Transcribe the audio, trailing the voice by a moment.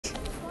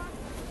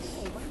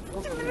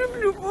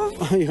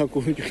А я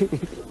кончу.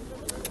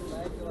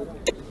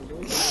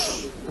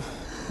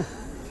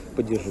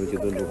 Поддерживайте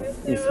друг друга.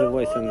 Не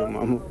срывайся на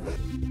маму.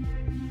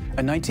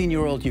 A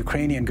 19-year-old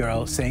Ukrainian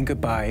girl saying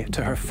goodbye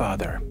to her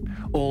father.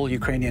 All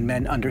Ukrainian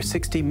men under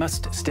 60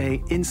 must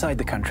stay inside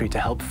the country to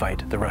help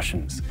fight the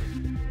Russians.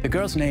 The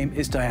girl's name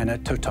is Diana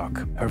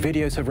Totok. Her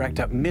videos have racked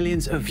up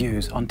millions of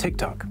views on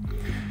TikTok.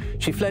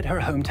 She fled her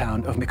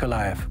hometown of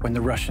Mykolaiv when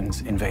the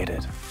Russians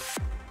invaded.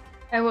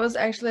 I was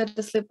actually at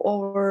a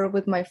sleepover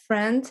with my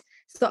friend.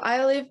 So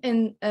I live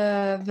in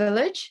a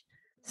village.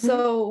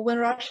 So when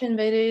Russia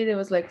invaded, it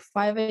was like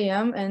 5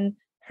 a.m. and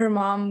her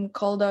mom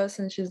called us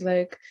and she's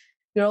like,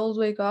 girls,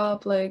 wake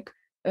up, like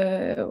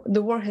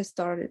the war has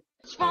started.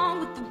 What's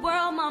wrong with the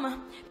world,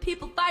 mama?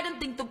 People fight and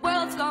think the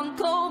world's gone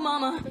cold,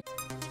 mama.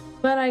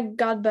 When I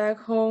got back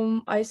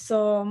home, I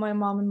saw my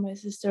mom and my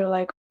sister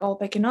like all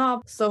packing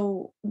up.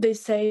 So they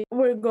say,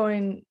 we're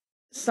going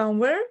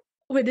somewhere.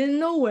 We didn't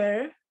know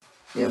where.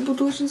 Я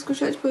буду очень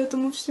скучать по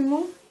этому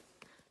всему.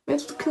 У меня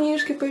тут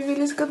книжки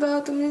появились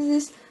когда-то, у меня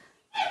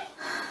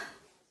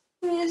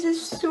здесь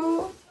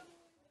все.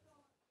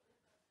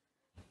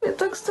 Мне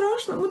так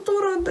страшно, мы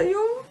туру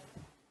отдаем.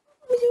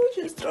 Мне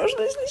очень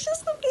страшно, если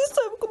честно,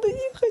 представь, куда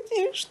ехать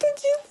и что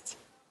делать.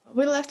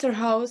 We left our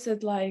house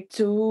at like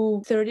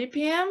 2:30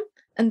 p.m.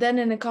 And then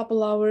in a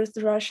couple hours,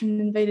 the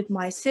Russians invaded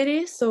my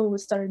city. So we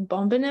started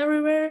bombing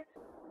everywhere.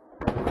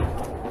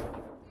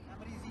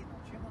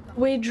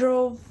 We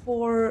drove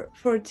for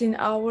 14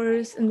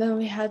 hours and then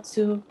we had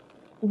to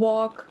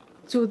walk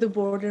to the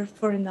border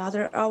for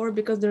another hour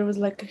because there was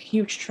like a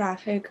huge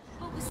traffic.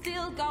 But we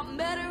still got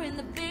better in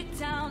the big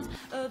towns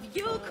of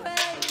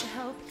Ukraine.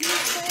 Help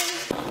Ukraine.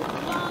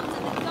 The bombs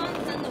and the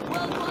guns and the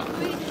World War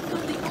III.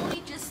 Could we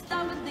only just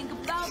stop and think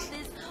about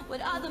this?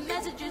 What are the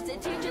messages they're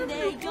teaching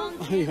their young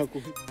kids?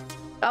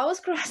 I was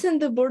crossing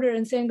the border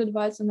and saying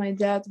goodbye to my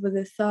dad with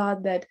the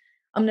thought that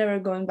I'm never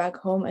going back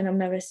home and I'm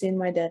never seeing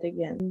my dad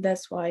again.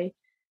 That's why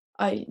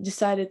I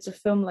decided to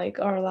film like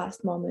our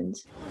last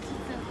moments.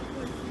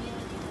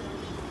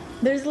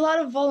 There's a lot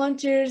of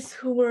volunteers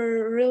who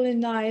were really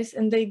nice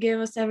and they gave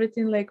us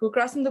everything. Like we're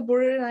crossing the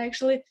border and I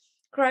actually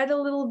cried a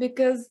little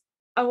because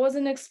I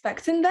wasn't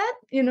expecting that,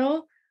 you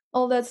know,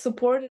 all that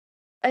support.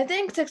 I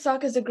think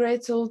TikTok is a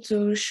great tool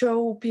to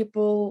show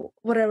people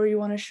whatever you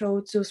want to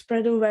show, to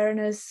spread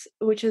awareness,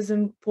 which is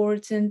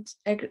important,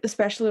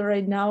 especially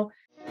right now.